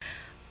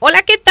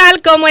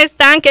¿Cómo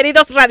están,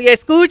 queridos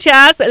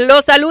radioescuchas?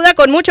 Los saluda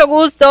con mucho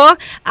gusto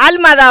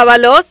Alma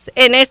Dávalos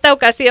en esta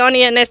ocasión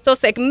y en estos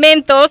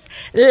segmentos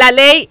La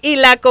Ley y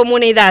la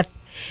Comunidad.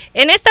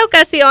 En esta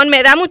ocasión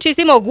me da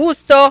muchísimo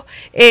gusto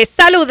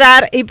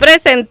saludar y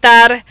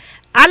presentar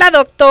a la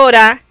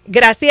doctora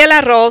Graciela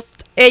A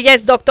Rust. Ella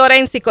es doctora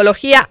en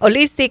Psicología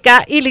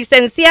Holística y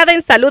licenciada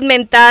en Salud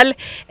Mental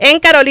en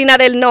Carolina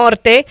del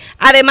Norte.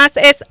 Además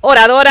es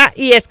oradora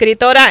y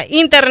escritora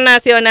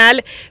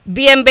internacional.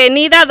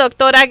 Bienvenida,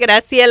 doctora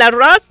Graciela A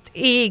Rust,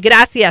 y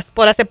gracias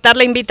por aceptar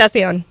la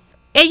invitación.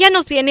 Ella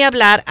nos viene a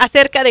hablar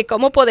acerca de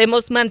cómo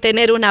podemos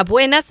mantener una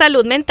buena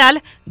salud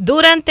mental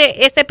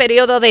durante este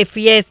periodo de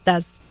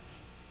fiestas.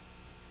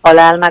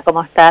 Hola Alma,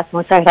 ¿cómo estás?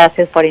 Muchas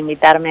gracias por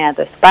invitarme a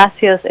tu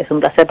espacio. Es un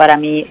placer para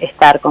mí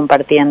estar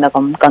compartiendo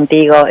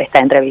contigo esta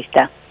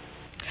entrevista.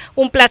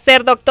 Un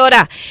placer,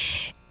 doctora.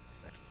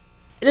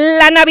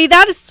 La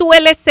Navidad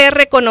suele ser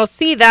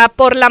reconocida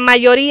por la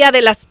mayoría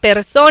de las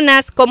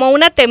personas como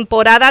una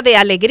temporada de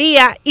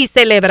alegría y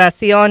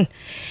celebración.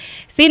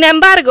 Sin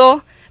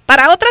embargo,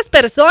 para otras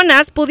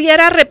personas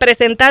pudiera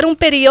representar un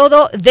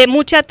periodo de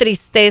mucha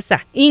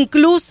tristeza,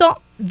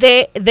 incluso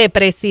de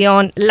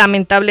depresión,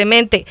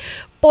 lamentablemente.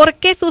 ¿Por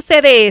qué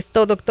sucede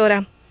esto,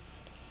 doctora?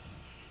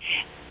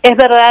 Es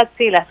verdad,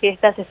 sí, las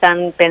fiestas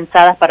están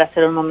pensadas para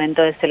ser un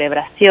momento de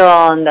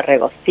celebración, de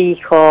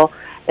regocijo,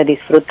 de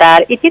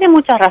disfrutar, y tiene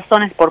muchas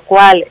razones por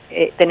cuál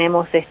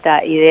tenemos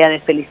esta idea de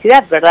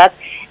felicidad, ¿verdad?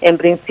 En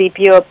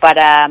principio,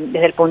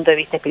 desde el punto de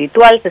vista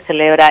espiritual, se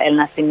celebra el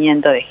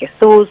nacimiento de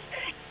Jesús,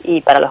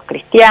 y para los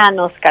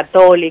cristianos,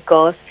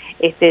 católicos,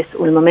 este es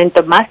un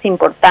momento más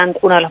importante,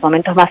 uno de los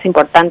momentos más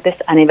importantes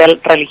a nivel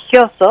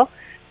religioso,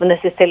 donde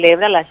se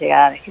celebra la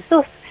llegada de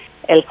Jesús,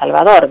 el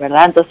Salvador,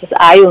 ¿verdad? Entonces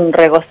hay un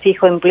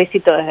regocijo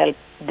implícito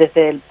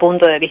desde el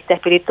punto de vista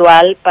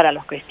espiritual para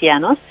los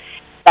cristianos.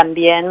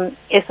 También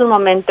es un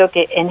momento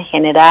que en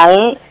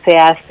general se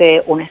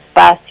hace un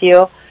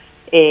espacio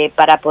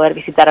para poder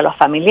visitar a los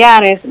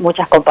familiares.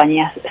 Muchas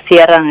compañías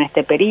cierran en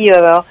este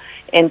periodo,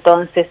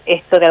 entonces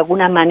esto de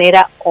alguna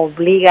manera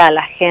obliga a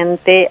la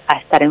gente a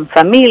estar en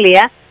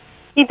familia.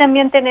 Y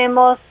también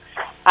tenemos,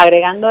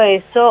 agregando a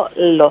eso,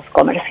 los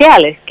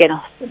comerciales que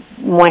nos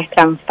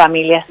muestran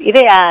familias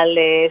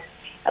ideales,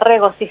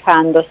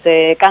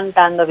 regocijándose,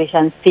 cantando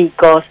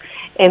villancicos.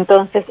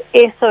 Entonces,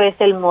 eso es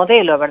el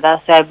modelo, ¿verdad?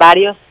 O sea, hay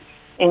varios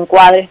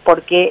encuadres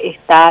por qué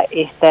está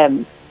esta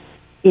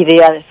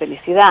idea de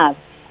felicidad.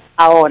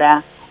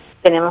 Ahora,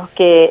 tenemos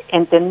que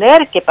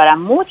entender que para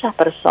muchas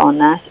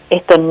personas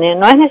esto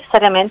no es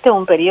necesariamente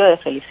un periodo de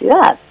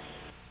felicidad.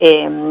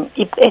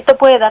 Y esto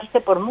puede darse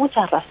por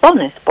muchas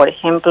razones. Por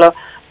ejemplo,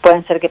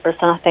 pueden ser que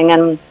personas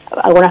tengan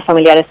algunos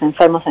familiares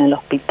enfermos en el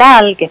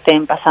hospital, que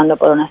estén pasando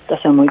por una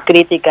situación muy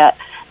crítica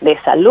de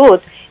salud.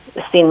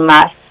 Sin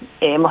más,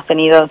 hemos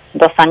tenido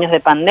 2 años de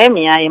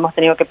pandemia y hemos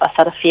tenido que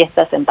pasar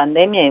fiestas en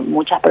pandemia y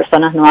muchas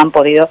personas no han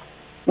podido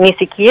ni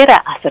siquiera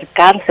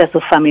acercarse a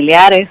sus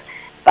familiares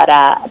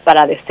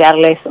para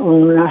desearles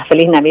una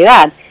feliz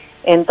Navidad.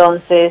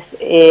 Entonces,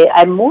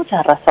 hay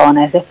muchas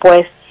razones.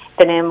 Después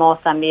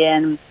tenemos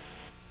también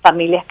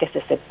familias que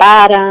se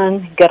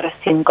separan, que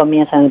recién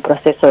comienzan el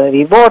proceso de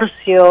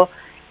divorcio,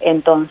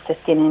 entonces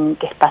tienen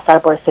que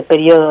pasar por ese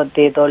periodo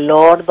de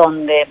dolor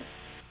donde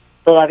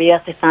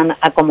todavía se están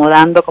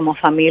acomodando como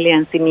familia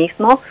en sí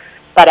mismos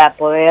para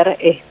poder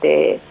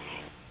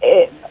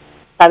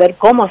saber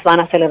cómo van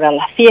a celebrar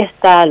la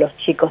fiesta. Los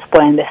chicos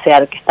pueden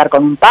desear que estar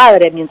con un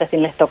padre, mientras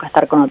les toca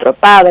estar con otro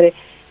padre.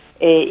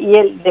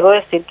 Debo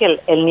decir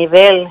que el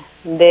nivel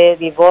de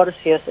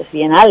divorcios es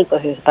bien alto,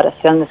 de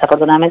separación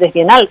desafortunadamente es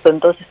bien alto,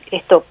 entonces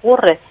esto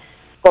ocurre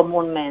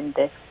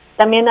comúnmente.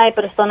 También hay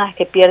personas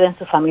que pierden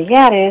sus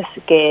familiares,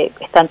 que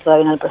están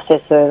todavía en el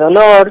proceso de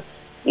dolor,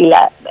 y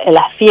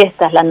las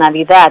fiestas, la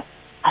Navidad,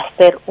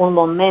 hacer un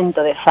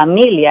momento de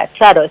familia,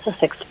 claro, eso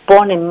se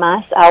expone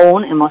más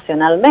aún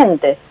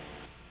emocionalmente.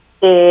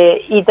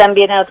 Y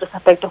también hay otros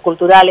aspectos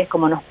culturales,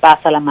 como nos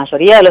pasa a la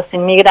mayoría de los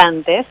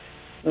inmigrantes,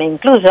 me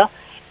incluyo,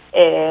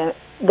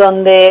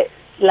 donde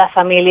la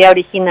familia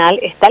original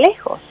está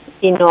lejos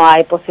y no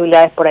hay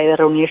posibilidades por ahí de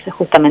reunirse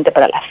justamente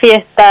para las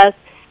fiestas.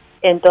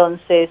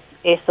 Entonces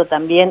eso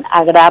también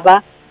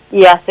agrava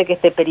y hace que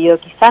este periodo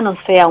quizá no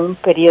sea un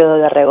periodo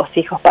de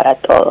regocijos para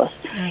todos.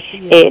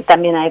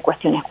 También hay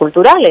cuestiones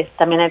culturales,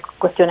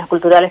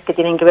 que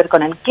tienen que ver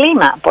con el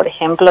clima. Por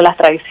ejemplo, las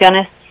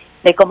tradiciones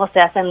de cómo se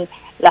hacen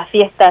las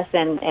fiestas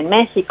en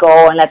México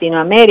o en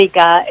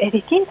Latinoamérica es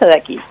distinto de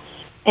aquí.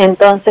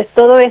 Entonces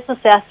todo eso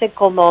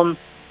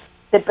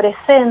se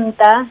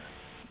presenta,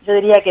 yo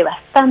diría que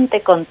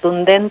bastante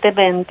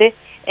contundentemente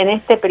en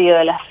este periodo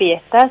de las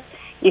fiestas,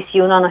 y si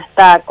uno no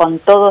está con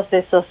todos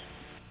esos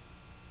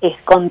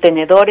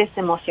contenedores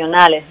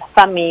emocionales, la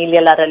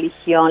familia, la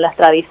religión, las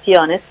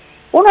tradiciones,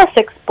 uno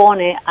se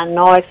expone a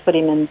no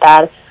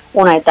experimentar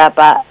una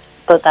etapa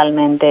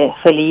totalmente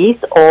feliz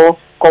o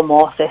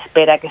como se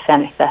espera que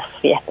sean estas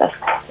fiestas,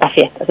 las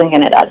fiestas en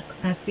general.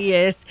 Así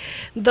es.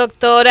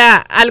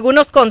 Doctora,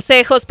 ¿algunos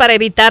consejos para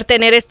evitar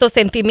tener estos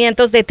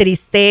sentimientos de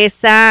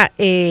tristeza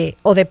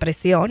o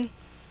depresión?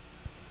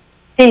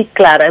 Sí,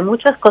 claro, hay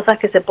muchas cosas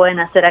que se pueden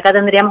hacer. Acá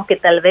tendríamos que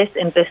tal vez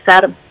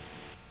empezar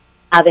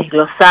a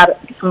desglosar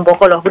un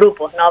poco los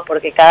grupos, ¿no?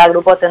 Porque cada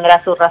grupo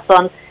tendrá su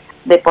razón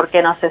de por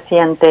qué no se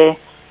siente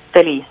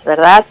feliz,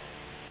 ¿verdad?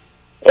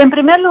 En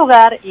primer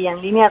lugar, y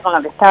en línea con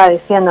lo que estaba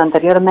diciendo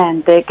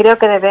anteriormente, creo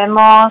que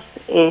debemos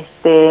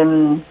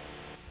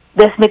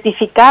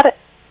desmitificar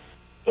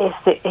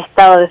ese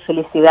estado de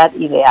felicidad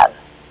ideal.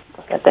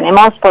 O sea,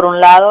 tenemos por un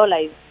lado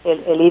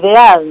el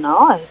ideal,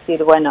 ¿no? Es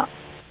decir, bueno,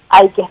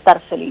 hay que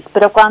estar feliz.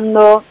 Pero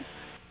cuando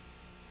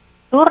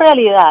tu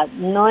realidad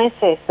no es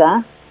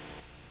esa,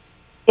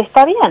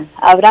 está bien.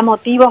 Habrá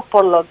motivos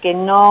por lo que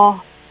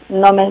no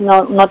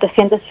te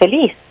sientes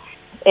feliz.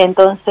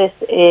 Entonces,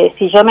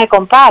 si yo me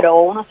comparo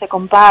o uno se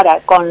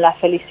compara con la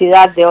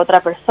felicidad de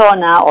otra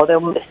persona o de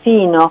un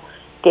vecino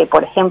que,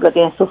 por ejemplo,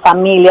 tiene su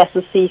familia,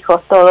 sus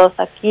hijos, todos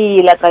aquí,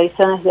 la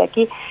tradición es de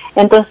aquí,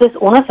 entonces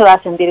uno se va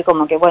a sentir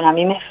como que, bueno, a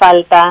mí me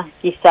falta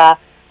quizá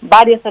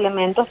varios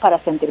elementos para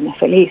sentirme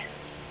feliz.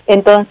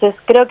 Entonces,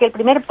 creo que el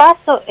primer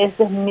paso es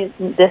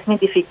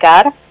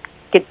desmitificar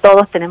que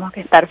todos tenemos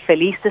que estar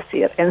felices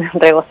y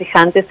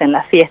regocijantes en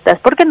las fiestas,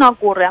 porque no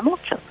ocurre a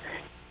muchos.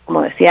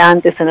 Como decía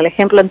antes en el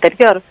ejemplo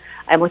anterior,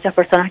 hay muchas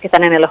personas que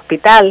están en el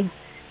hospital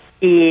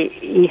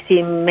y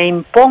si me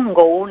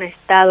impongo un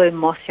estado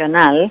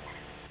emocional,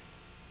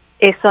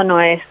 eso no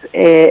es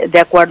de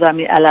acuerdo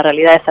a la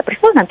realidad de esa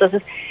persona.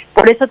 Entonces,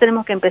 por eso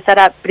tenemos que empezar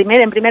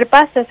en primer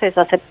paso es eso,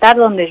 aceptar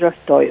donde yo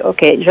estoy.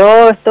 Okay,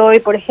 yo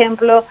estoy, por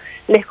ejemplo,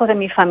 lejos de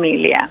mi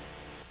familia.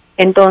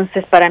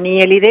 Entonces, para mí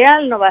el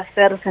ideal no va a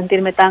ser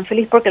sentirme tan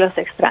feliz porque los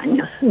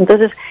extraño.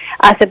 Entonces,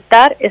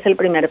 aceptar es el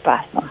primer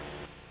paso.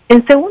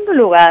 En segundo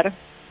lugar,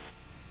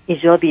 y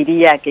yo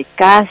diría que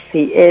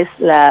casi es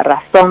la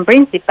razón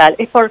principal,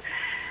 es por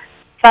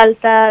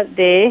falta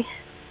de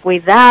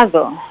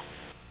cuidado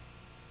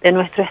de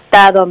nuestro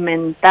estado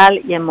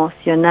mental y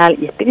emocional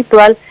y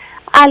espiritual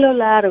a lo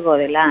largo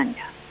del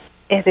año.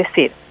 Es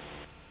decir,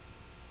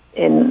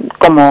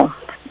 como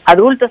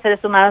adultos,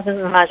 seres humanos,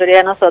 la mayoría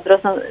de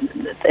nosotros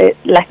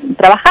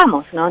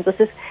trabajamos, ¿no?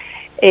 Entonces,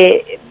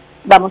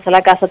 vamos a la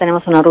casa,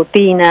 tenemos una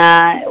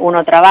rutina,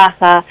 uno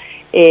trabaja,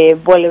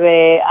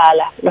 vuelve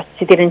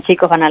si tienen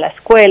chicos van a la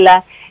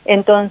escuela,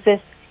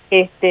 entonces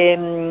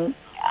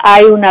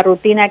hay una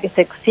rutina que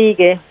se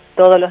sigue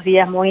todos los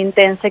días muy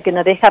intensa que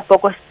nos deja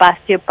poco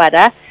espacio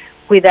para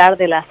cuidar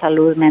de la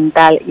salud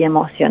mental y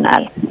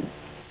emocional.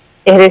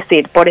 Es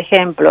decir, por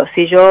ejemplo,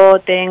 si yo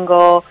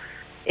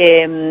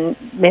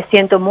me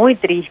siento muy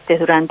triste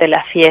durante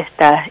las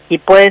fiestas y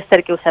puede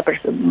ser que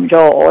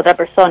yo o otra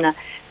persona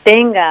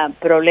tenga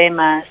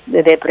problemas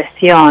de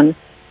depresión,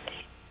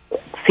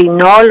 si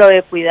no lo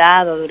he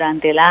cuidado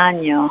durante el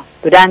año,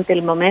 durante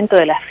el momento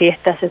de las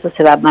fiestas, eso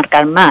se va a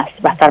marcar más,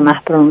 va a estar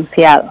más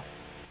pronunciado.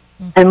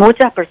 Hay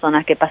muchas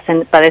personas que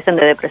padecen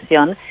de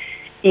depresión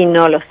y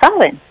no lo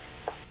saben.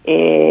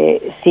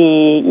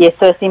 Y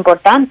eso es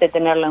importante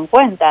tenerlo en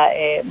cuenta.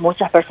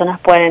 Muchas personas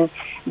pueden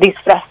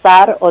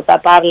disfrazar o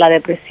tapar la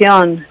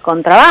depresión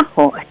con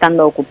trabajo,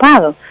 estando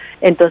ocupado.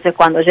 Entonces,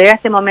 cuando llega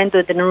ese momento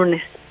de tener un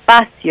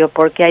espacio,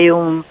 porque hay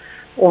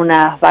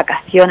unas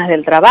vacaciones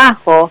del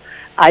trabajo,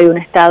 hay un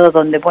estado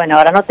donde, bueno,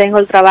 ahora no tengo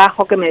el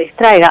trabajo que me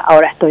distraiga,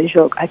 ahora estoy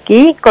yo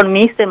aquí con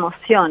mis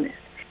emociones.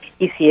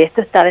 Y si esto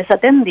está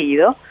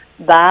desatendido,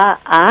 va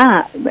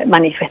a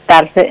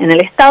manifestarse en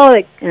el estado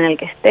en el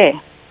que esté.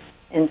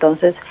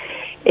 Entonces,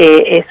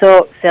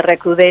 eso se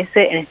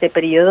recrudece en este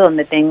periodo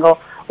donde tengo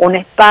un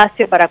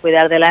espacio para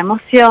cuidar de la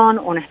emoción,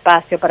 un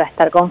espacio para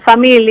estar con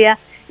familia,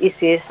 y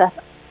si esas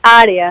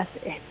áreas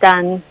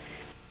están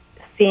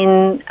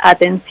sin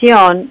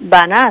atención,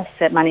 van a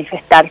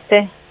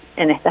manifestarse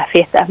en estas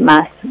fiestas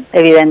más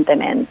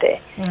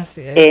evidentemente.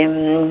 Así es.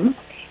 En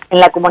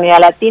la comunidad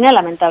latina,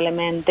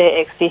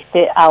 lamentablemente,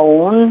 existe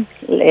aún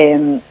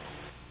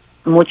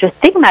mucho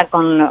estigma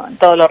con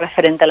todo lo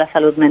referente a la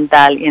salud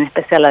mental y en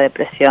especial la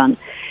depresión.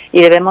 Y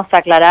debemos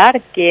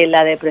aclarar que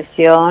la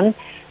depresión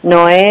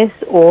no es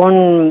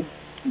bueno,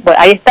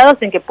 hay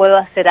estados en que puedo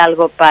hacer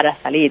algo para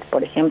salir.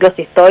 Por ejemplo,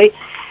 si estoy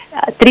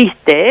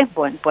triste,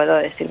 bueno, puedo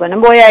decir, bueno,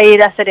 voy a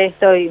ir a hacer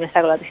esto y me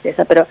saco la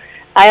tristeza, pero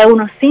hay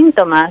algunos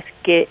síntomas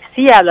que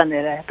sí hablan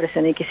de la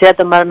depresión y quisiera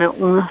tomarme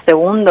unos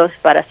segundos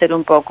para hacer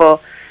un poco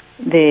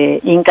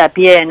de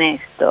hincapié en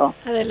esto.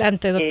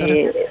 Adelante,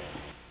 doctora.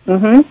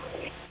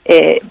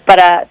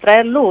 Para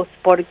traer luz,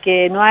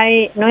 porque no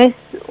es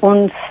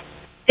un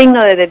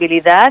signo de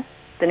debilidad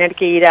tener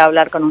que ir a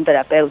hablar con un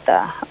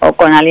terapeuta o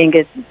con alguien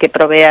que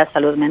provea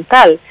salud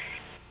mental.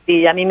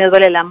 Si a mí me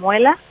duele la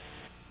muela,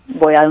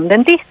 voy a un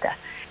dentista.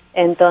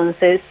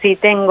 Entonces, si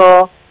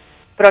tengo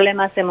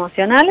problemas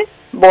emocionales,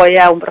 voy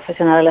a un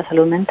profesional de la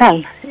salud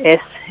mental.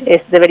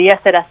 Debería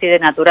ser así de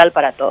natural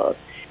para todos.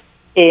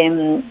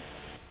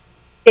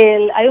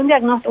 Hay un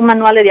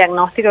manual de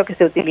diagnóstico que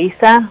se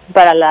utiliza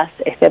para los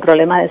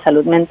problemas de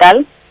salud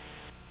mental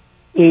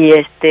y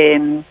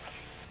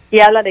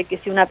habla de que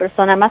si una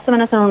persona más o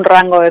menos en un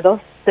rango de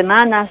 2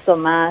 semanas o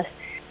más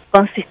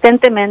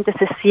consistentemente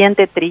se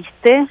siente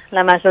triste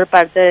la mayor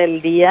parte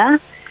del día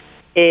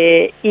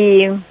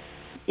y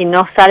y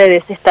no sale de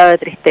ese estado de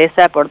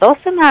tristeza por 2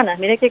 semanas.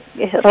 Mire que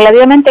es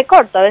relativamente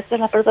corto, a veces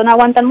las personas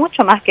aguantan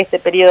mucho más que ese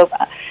periodo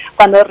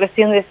cuando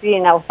recién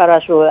deciden a buscar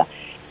ayuda.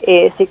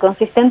 Si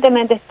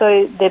consistentemente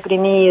estoy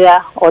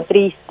deprimida o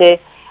triste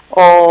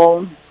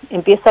o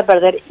empiezo a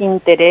perder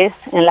interés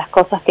en las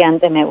cosas que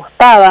antes me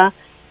gustaba,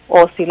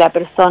 o si la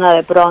persona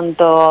de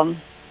pronto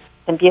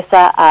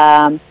empieza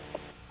a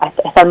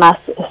estar más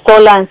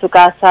sola en su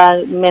casa,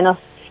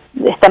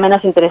 está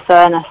menos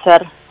interesada en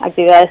hacer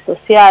actividades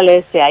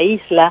sociales, se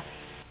aísla.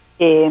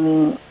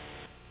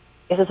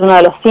 Ese es uno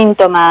de los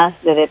síntomas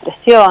de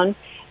depresión.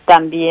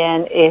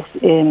 También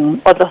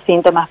otros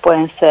síntomas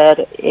pueden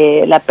ser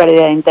la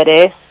pérdida de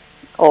interés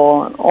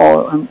o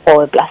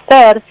de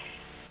placer,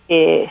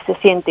 se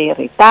siente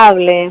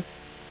irritable,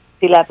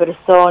 si la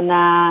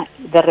persona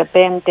de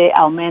repente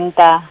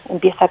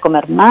empieza a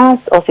comer más,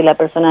 o si la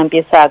persona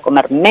empieza a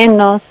comer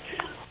menos,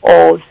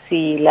 o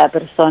si la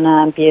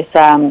persona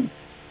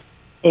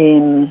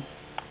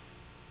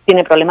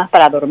tiene problemas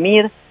para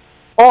dormir,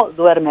 o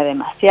duerme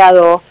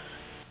demasiado,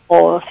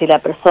 o si la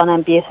persona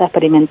empieza a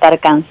experimentar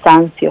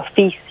cansancio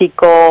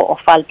físico, o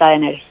falta de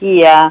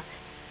energía,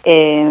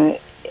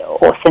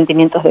 o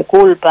sentimientos de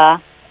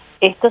culpa.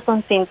 Estos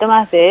son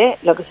síntomas de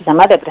lo que se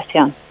llama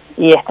depresión,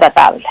 y es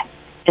tratable.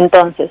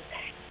 Entonces,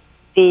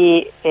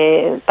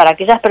 para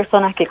aquellas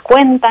personas que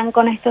cuentan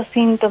con estos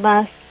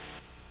síntomas,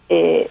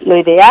 lo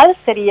ideal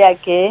sería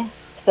que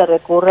se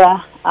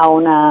recurra a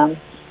una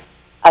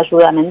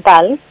ayuda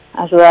mental,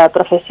 ayuda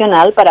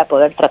profesional, para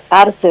poder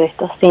tratarse de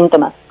estos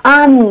síntomas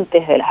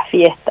antes de las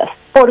fiestas.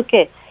 ¿Por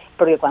qué?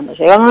 Porque cuando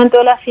llega el momento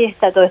de la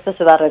fiesta, todo esto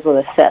se va a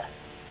recrudecer,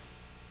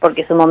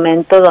 porque es un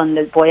momento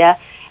donde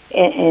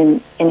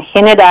en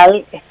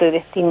general estoy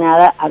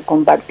destinada a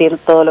compartir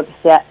todo lo que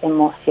sea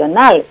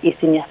emocional, y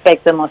si mi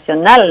aspecto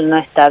emocional no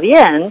está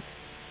bien,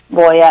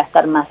 voy a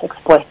estar más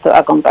expuesto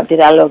a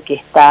compartir algo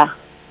que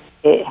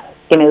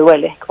me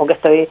duele,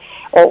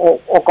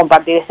 o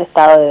compartir ese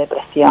estado de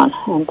depresión,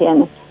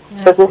 ¿entiendes?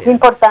 Entonces es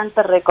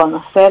importante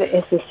reconocer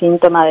ese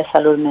síntoma de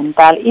salud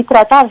mental y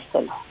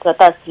tratárselo.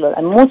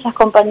 Hay muchas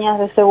compañías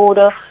de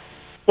seguros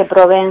que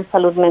proveen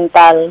salud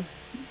mental,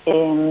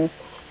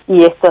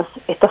 y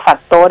estos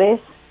factores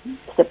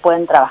se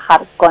pueden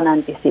trabajar con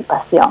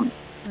anticipación.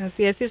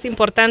 Así es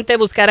importante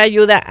buscar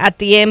ayuda a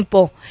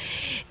tiempo.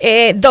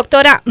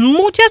 Doctora,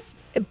 muchas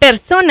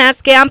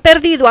personas que han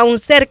perdido a un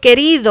ser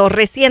querido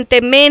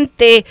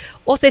recientemente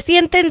o se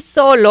sienten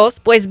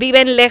solos, pues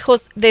viven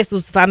lejos de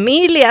sus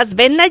familias,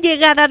 ven la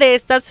llegada de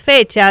estas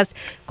fechas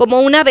como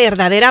una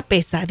verdadera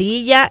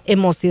pesadilla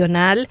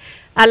emocional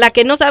a la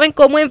que no saben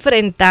cómo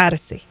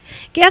enfrentarse.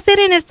 ¿Qué hacer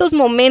en estos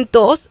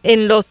momentos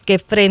en los que,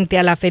 frente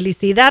a la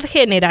felicidad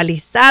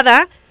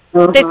generalizada,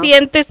 te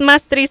sientes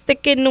más triste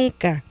que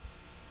nunca?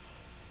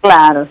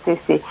 Claro, sí.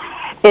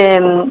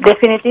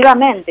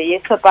 Definitivamente, y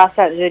eso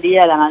pasa, yo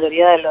diría, a la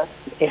mayoría de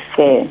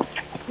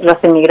los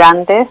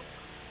inmigrantes,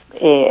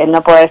 el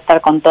no poder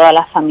estar con toda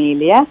la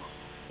familia.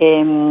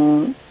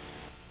 Cuando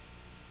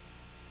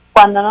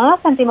no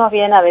nos sentimos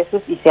bien a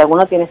veces, y si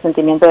alguno tiene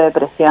sentimiento de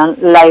depresión,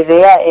 la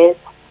idea es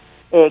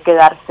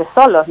quedarse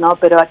solos, ¿no?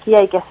 Pero aquí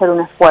hay que hacer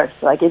un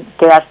esfuerzo, hay que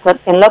quedarse,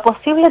 en lo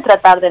posible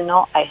tratar de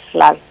no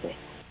aislarse.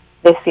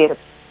 Es decir,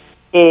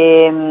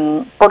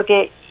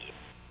 porque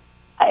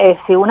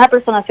si una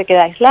persona se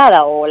queda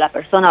aislada, o la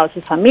persona o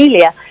su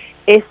familia,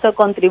 eso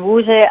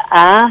contribuye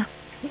a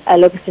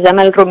lo que se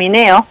llama el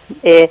rumineo,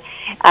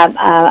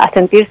 a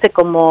sentirse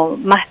como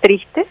más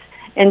tristes.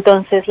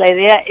 Entonces la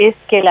idea es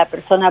que la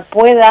persona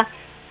pueda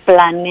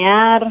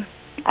planear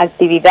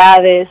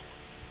actividades.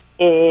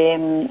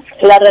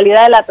 La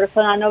realidad de la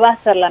persona no va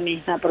a ser la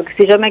misma, porque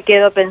si yo me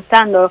quedo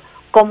pensando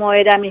cómo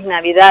eran mis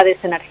navidades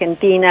en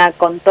Argentina,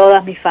 con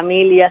todas mis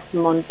familias,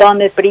 un montón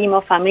de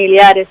primos,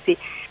 familiares,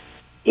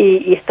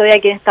 y estoy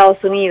aquí en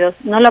Estados Unidos,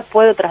 no la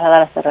puedo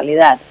trasladar a esa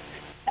realidad,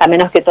 a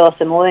menos que todos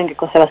se muden, que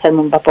cosa va a ser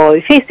un poco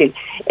difícil.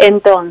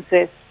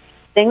 Entonces,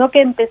 tengo que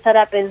empezar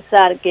a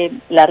pensar que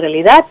la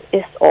realidad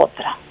es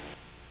otra,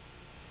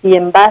 y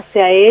en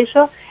base a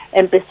ello,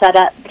 empezar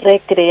a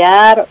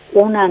recrear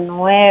una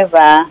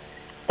nueva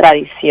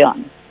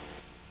tradición,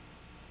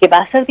 que va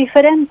a ser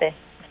diferente,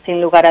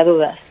 sin lugar a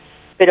dudas,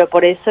 pero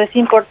por eso es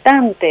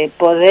importante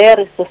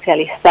poder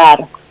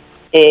socializar,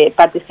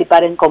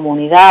 participar en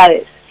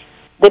comunidades.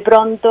 De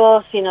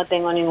pronto, si no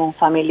tengo ningún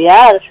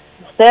familiar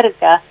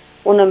cerca,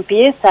 uno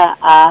empieza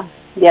a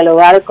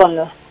dialogar con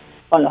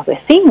los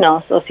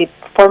vecinos, o si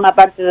forma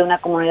parte de una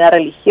comunidad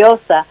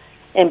religiosa,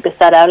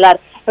 empezar a hablar.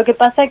 Lo que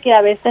pasa es que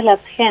a veces la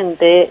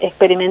gente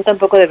experimenta un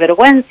poco de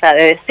vergüenza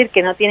de decir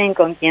que no tienen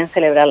con quién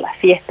celebrar la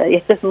fiesta, y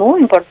esto es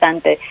muy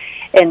importante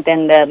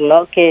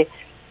entenderlo, que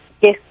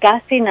es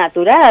casi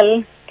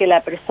natural que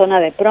la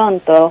persona de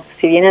pronto,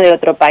 si viene de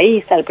otro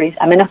país,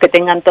 a menos que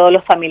tengan todos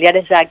los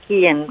familiares ya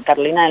aquí en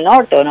Carolina del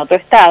Norte o en otro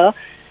estado,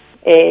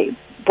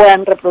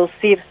 puedan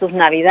reproducir sus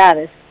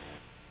navidades.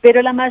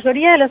 Pero la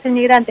mayoría de los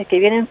inmigrantes que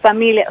vienen en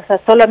familia, o sea,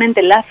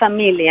 solamente la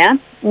familia,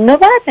 no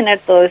van a tener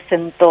todo ese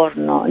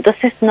entorno.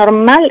 Entonces es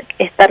normal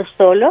estar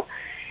solo,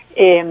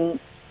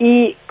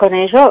 y con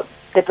ello,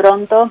 de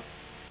pronto,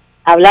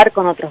 hablar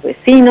con otros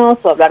vecinos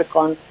o hablar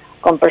con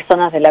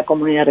personas de la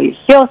comunidad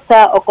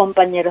religiosa o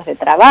compañeros de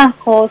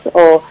trabajos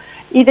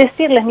y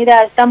decirles,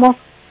 mira, estamos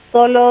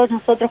solos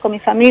nosotros con mi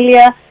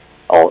familia,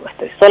 o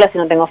estoy sola si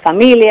no tengo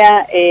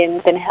familia,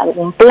 ¿tenés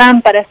algún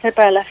plan para hacer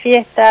para la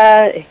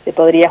fiesta?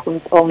 ¿Podría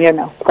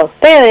unirme a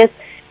ustedes?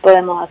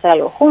 ¿Podemos hacer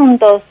algo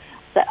juntos?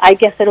 O sea, hay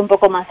que hacer un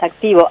poco más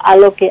activo,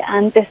 algo que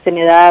antes se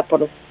me daba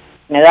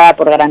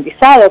por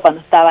garantizado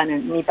cuando estaba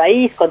en mi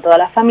país con toda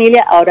la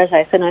familia. Ahora ya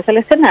ese no es el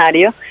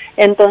escenario,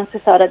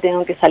 entonces ahora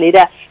tengo que salir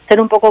a ser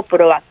un poco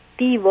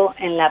proactivo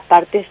en la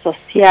parte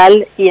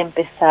social y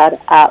empezar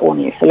a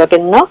unirse. Lo que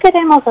no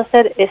queremos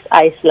hacer es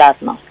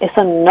aislarnos,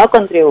 eso no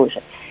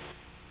contribuye.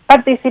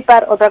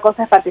 Participar, otra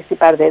cosa es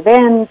participar de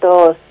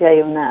eventos, si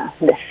hay una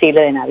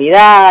desfile de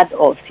Navidad,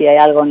 o si hay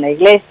algo en la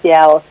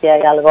iglesia, o si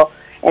hay algo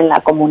en la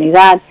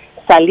comunidad.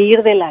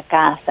 Salir de la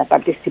casa,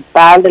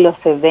 participar de los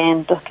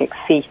eventos que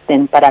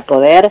existen para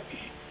poder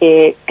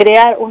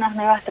crear unas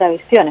nuevas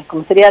tradiciones,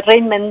 como sería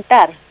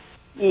reinventar.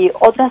 Y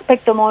otro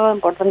aspecto muy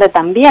importante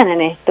también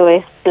en esto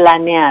es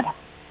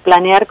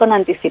planear con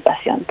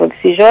anticipación, porque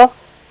si yo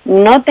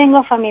no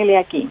tengo familia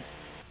aquí,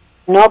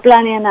 no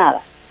planeé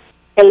nada,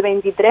 el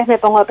 23 me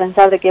pongo a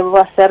pensar de qué voy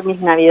a hacer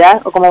mis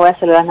Navidad o cómo voy a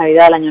celebrar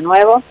Navidad, el Año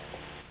Nuevo,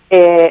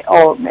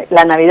 o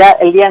la Navidad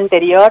el día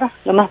anterior,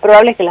 lo más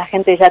probable es que la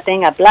gente ya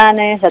tenga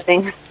planes, ya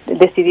tenga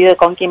decidido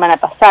con quién van a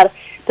pasar.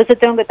 Entonces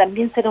tengo que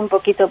también ser un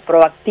poquito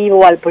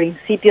proactivo al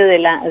principio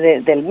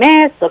del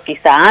mes, o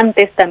quizá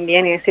antes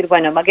también, y decir,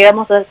 bueno, ¿qué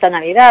vamos a hacer esta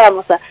Navidad?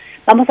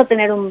 Vamos a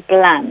tener un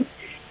plan.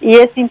 Y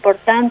es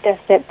importante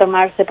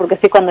tomarse, porque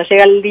si cuando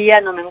llega el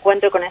día no me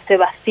encuentro con ese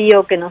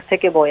vacío que no sé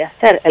qué voy a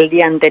hacer el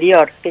día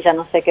anterior, que ya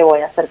no sé qué voy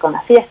a hacer con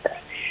las fiestas.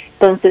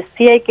 Entonces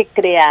sí hay que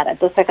crear.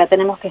 Entonces acá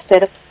tenemos que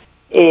ser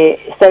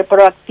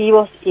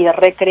proactivos y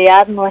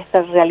recrear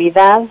nuestra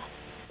realidad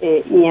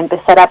y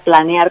empezar a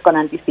planear con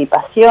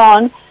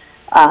anticipación.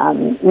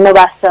 No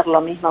va a ser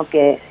lo mismo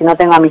que si no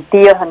tengo a mis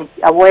tíos, a mis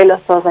abuelos,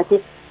 todos aquí,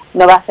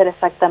 no va a ser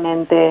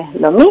exactamente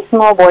lo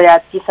mismo. Voy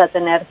a quizá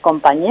tener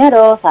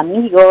compañeros,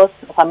 amigos,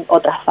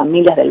 otras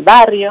familias del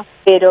barrio,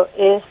 pero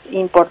es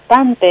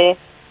importante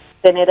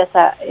tener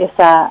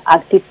esa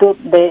actitud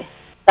de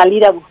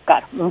salir a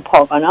buscar un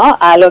poco, ¿no?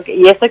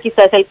 Y eso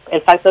quizás es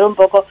el factor un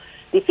poco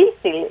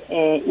difícil,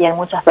 y en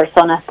muchas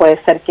personas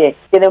puede ser que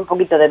quede un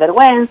poquito de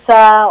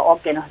vergüenza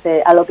o que no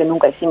sé, algo que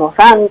nunca hicimos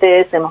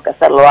antes, tenemos que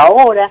hacerlo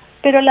ahora,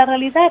 pero la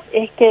realidad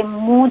es que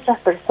muchas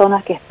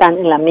personas que están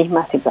en la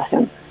misma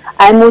situación.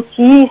 Hay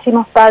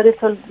muchísimos padres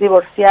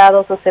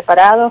divorciados o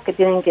separados que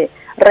tienen que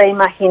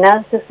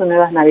reimaginarse sus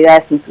nuevas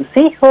Navidades sin sus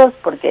hijos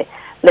porque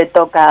le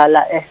toca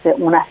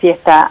una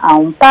fiesta a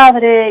un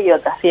padre y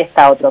otra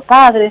fiesta a otro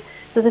padre.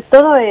 Entonces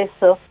todo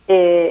eso,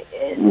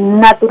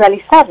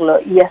 naturalizarlo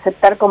y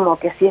aceptar como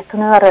que si es tu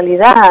nueva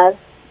realidad,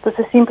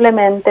 entonces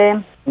simplemente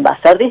va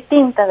a ser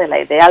distinta de la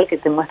ideal que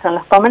te muestran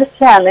los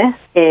comerciales,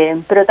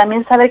 pero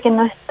también saber que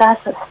no estás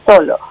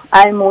solo.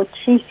 Hay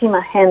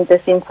muchísima gente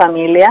sin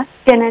familia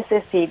que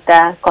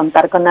necesita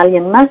contar con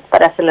alguien más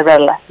para celebrar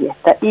la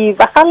fiesta y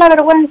bajar la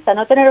vergüenza,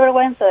 no tener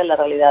vergüenza de la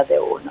realidad de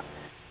uno.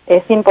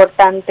 Es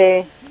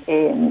importante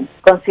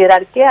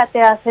considerar qué te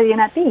hace bien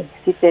a ti.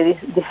 Si te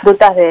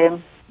disfrutas de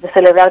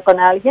celebrar con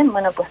alguien,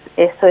 bueno, pues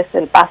eso es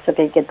el paso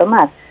que hay que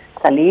tomar.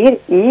 Salir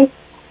y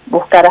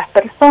buscar a las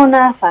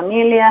personas,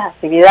 familias,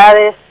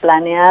 actividades,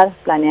 planear.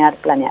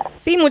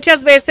 Sí,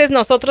 muchas veces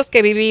nosotros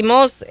que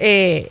vivimos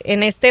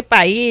en este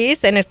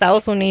país, en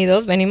Estados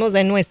Unidos, venimos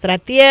de nuestra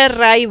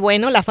tierra y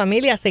bueno, la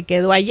familia se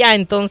quedó allá,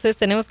 entonces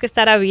tenemos que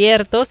estar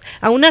abiertos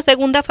a una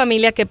segunda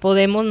familia que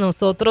podemos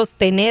nosotros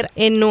tener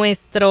en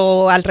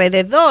nuestro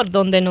alrededor,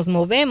 donde nos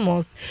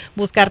movemos,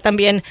 buscar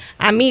también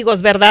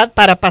amigos, ¿verdad?,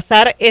 para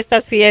pasar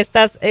estas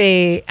fiestas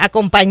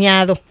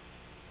acompañado.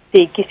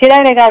 Sí, quisiera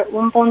agregar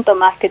un punto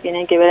más que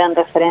tiene que ver en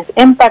referencia,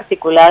 en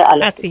particular a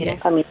los que tienen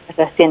familias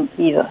recién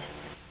idos.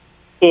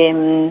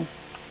 El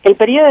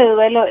periodo de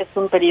duelo es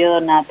un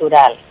periodo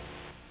natural,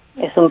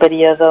 es un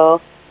periodo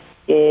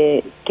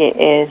que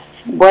es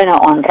bueno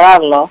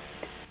honrarlo,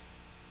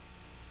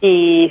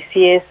 y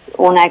si es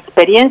una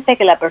experiencia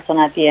que la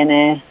persona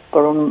tiene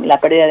por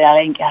la pérdida de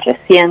alguien que es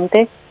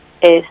reciente,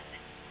 es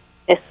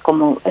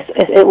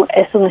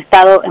un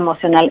estado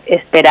emocional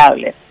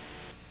esperable.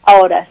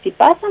 Ahora, si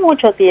pasa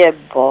mucho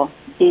tiempo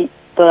y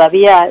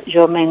todavía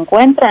yo me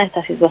encuentro en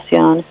esta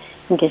situación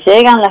en que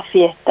llegan las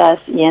fiestas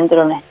y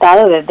entro en un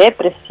estado de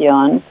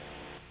depresión,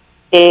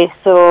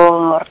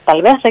 eso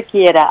tal vez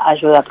requiera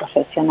ayuda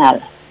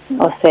profesional.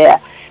 O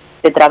sea,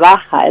 se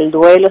trabaja, el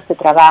duelo se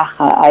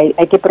trabaja,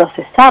 hay que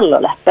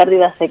procesarlo, las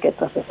pérdidas hay que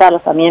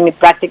procesarlas. A mí en mi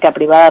práctica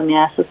privada me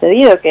ha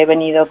sucedido que he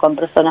venido con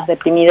personas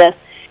deprimidas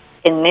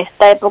en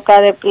esta época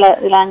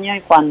del año,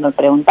 y cuando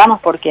preguntamos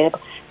por qué,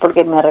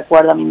 porque me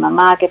recuerda a mi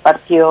mamá que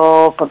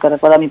partió, porque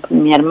recuerda a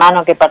mi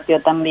hermano que partió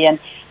también.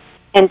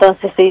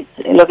 Entonces sí,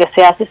 lo que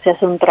se hace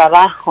un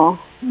trabajo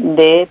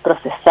de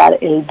procesar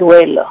el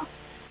duelo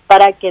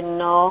para que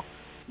no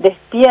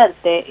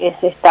despierte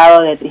ese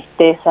estado de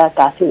tristeza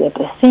casi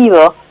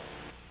depresivo.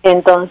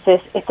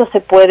 Entonces esto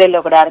se puede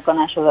lograr con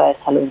ayuda de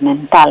salud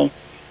mental.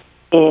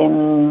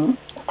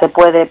 Se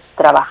puede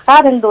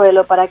trabajar el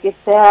duelo para que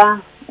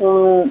sea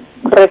un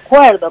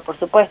recuerdo. Por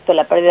supuesto,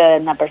 la pérdida de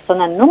una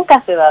persona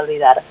nunca se va a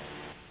olvidar,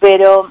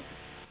 pero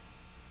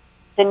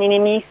se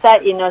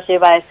minimiza y no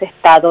lleva a ese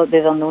estado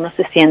de donde uno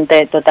se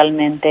siente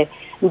totalmente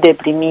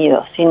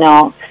deprimido,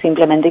 sino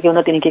simplemente que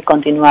uno tiene que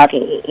continuar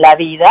la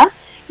vida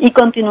y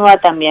continúa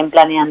también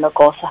planeando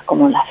cosas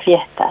como las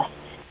fiestas.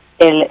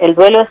 El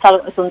duelo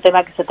es un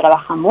tema que se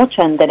trabaja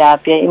mucho en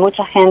terapia y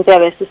mucha gente a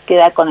veces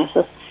queda con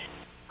esos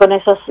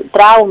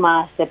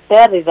traumas de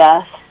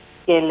pérdidas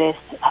que les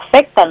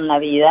afectan la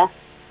vida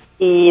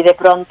y de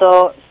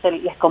pronto se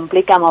les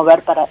complica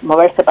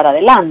moverse para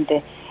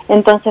adelante.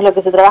 Entonces lo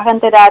que se trabaja en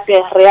terapia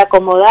es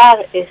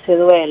reacomodar ese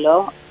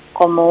duelo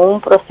como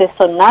un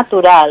proceso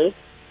natural.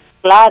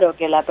 Claro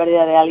que la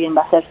pérdida de alguien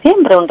va a ser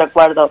siempre un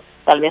recuerdo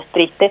tal vez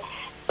triste,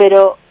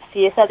 pero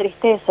si esa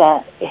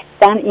tristeza es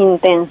tan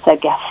intensa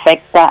que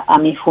afecta a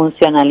mi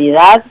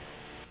funcionalidad,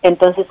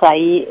 entonces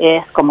ahí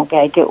es como que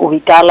hay que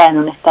ubicarla en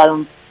un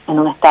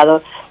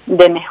estado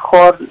de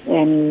mejor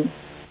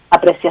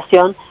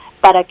apreciación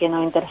para que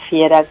no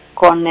interfiera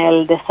con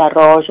el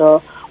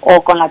desarrollo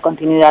o con la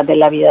continuidad de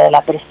la vida de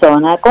la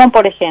persona, como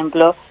por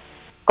ejemplo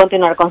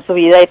continuar con su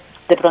vida y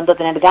de pronto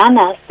tener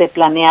ganas de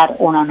planear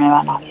una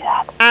nueva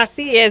Navidad.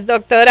 Así es,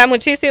 doctora.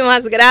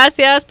 Muchísimas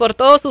gracias por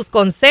todos sus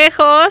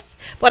consejos,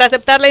 por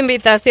aceptar la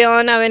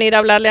invitación a venir a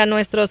hablarle a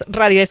nuestros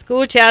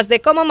radioescuchas de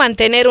cómo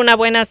mantener una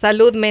buena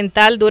salud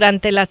mental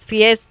durante las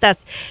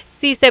fiestas.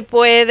 Sí se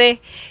puede.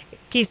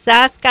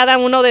 Quizás cada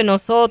uno de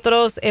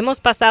nosotros hemos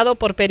pasado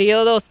por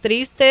periodos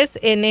tristes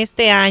en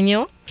este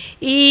año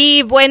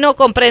y bueno,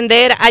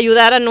 comprender,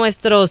 ayudar a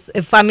nuestros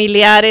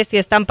familiares si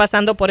están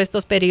pasando por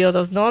estos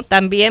periodos, ¿no?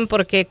 También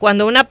porque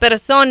cuando una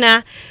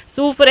persona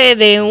sufre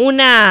de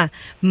una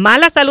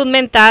mala salud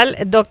mental,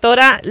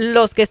 doctora,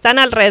 los que están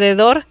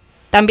alrededor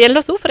también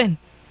lo sufren.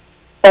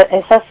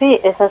 Es así,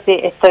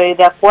 estoy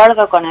de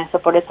acuerdo con eso,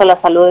 por eso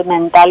la salud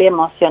mental y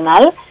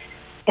emocional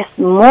es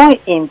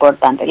muy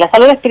importante, la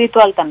salud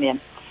espiritual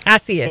también.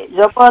 Así es.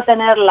 Yo puedo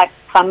tener la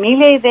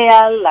familia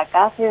ideal, la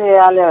casa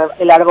ideal,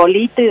 el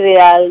arbolito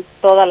ideal,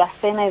 toda la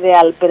cena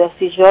ideal, pero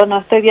si yo no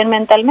estoy bien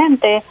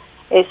mentalmente,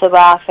 eso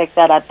va a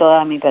afectar a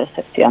toda mi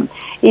percepción.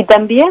 Y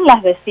también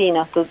las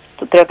vecinos, tú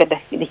creo que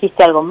te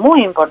dijiste algo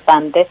muy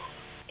importante,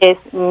 es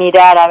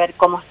mirar a ver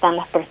cómo están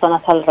las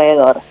personas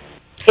alrededor.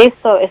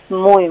 Eso es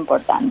muy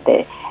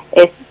importante.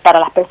 Es para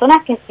las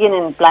personas que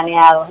tienen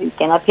planeados y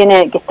que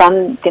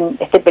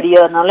este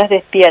periodo no les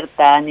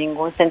despierta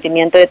ningún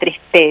sentimiento de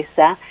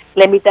tristeza,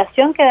 la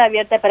invitación queda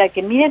abierta para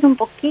que miren un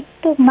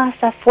poquito más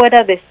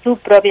afuera de su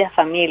propia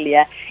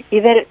familia y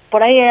ver,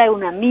 por ahí hay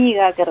una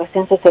amiga que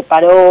recién se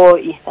separó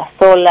y está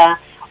sola,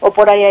 o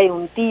por ahí hay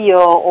un tío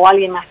o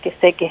alguien más que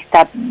sé que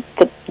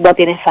no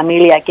tiene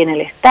familia aquí en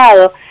el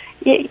estado.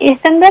 Y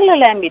extenderle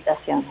la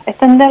invitación,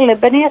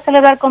 venir a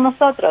celebrar con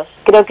nosotros.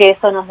 Creo que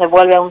eso nos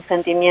devuelve a un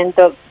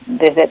sentimiento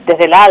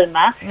desde el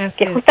alma,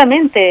 que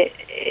justamente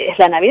es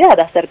la Navidad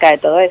acerca de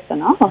todo eso,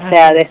 ¿no? O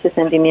sea, de ese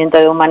sentimiento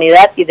de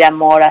humanidad y de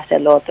amor hacia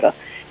el otro.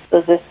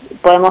 Entonces,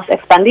 podemos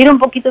expandir un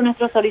poquito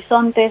nuestros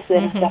horizontes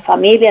de nuestra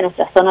familia,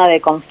 nuestra zona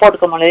de confort,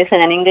 como le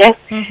dicen en inglés,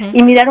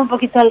 y mirar un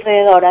poquito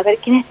alrededor, a ver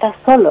quién está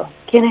solo,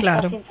 quién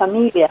está sin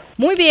familia.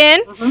 Muy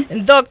bien,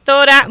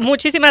 doctora,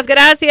 muchísimas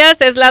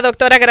gracias. Es la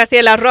doctora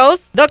Graciela A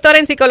Rust, doctora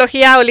en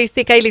Psicología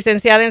Holística y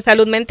licenciada en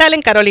Salud Mental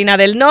en Carolina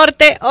del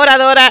Norte,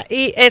 oradora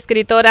y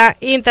escritora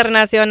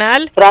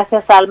internacional.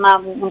 Gracias, Alma,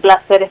 un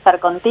placer estar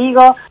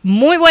contigo.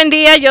 Muy buen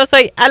día, yo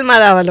soy Alma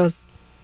Dávalos.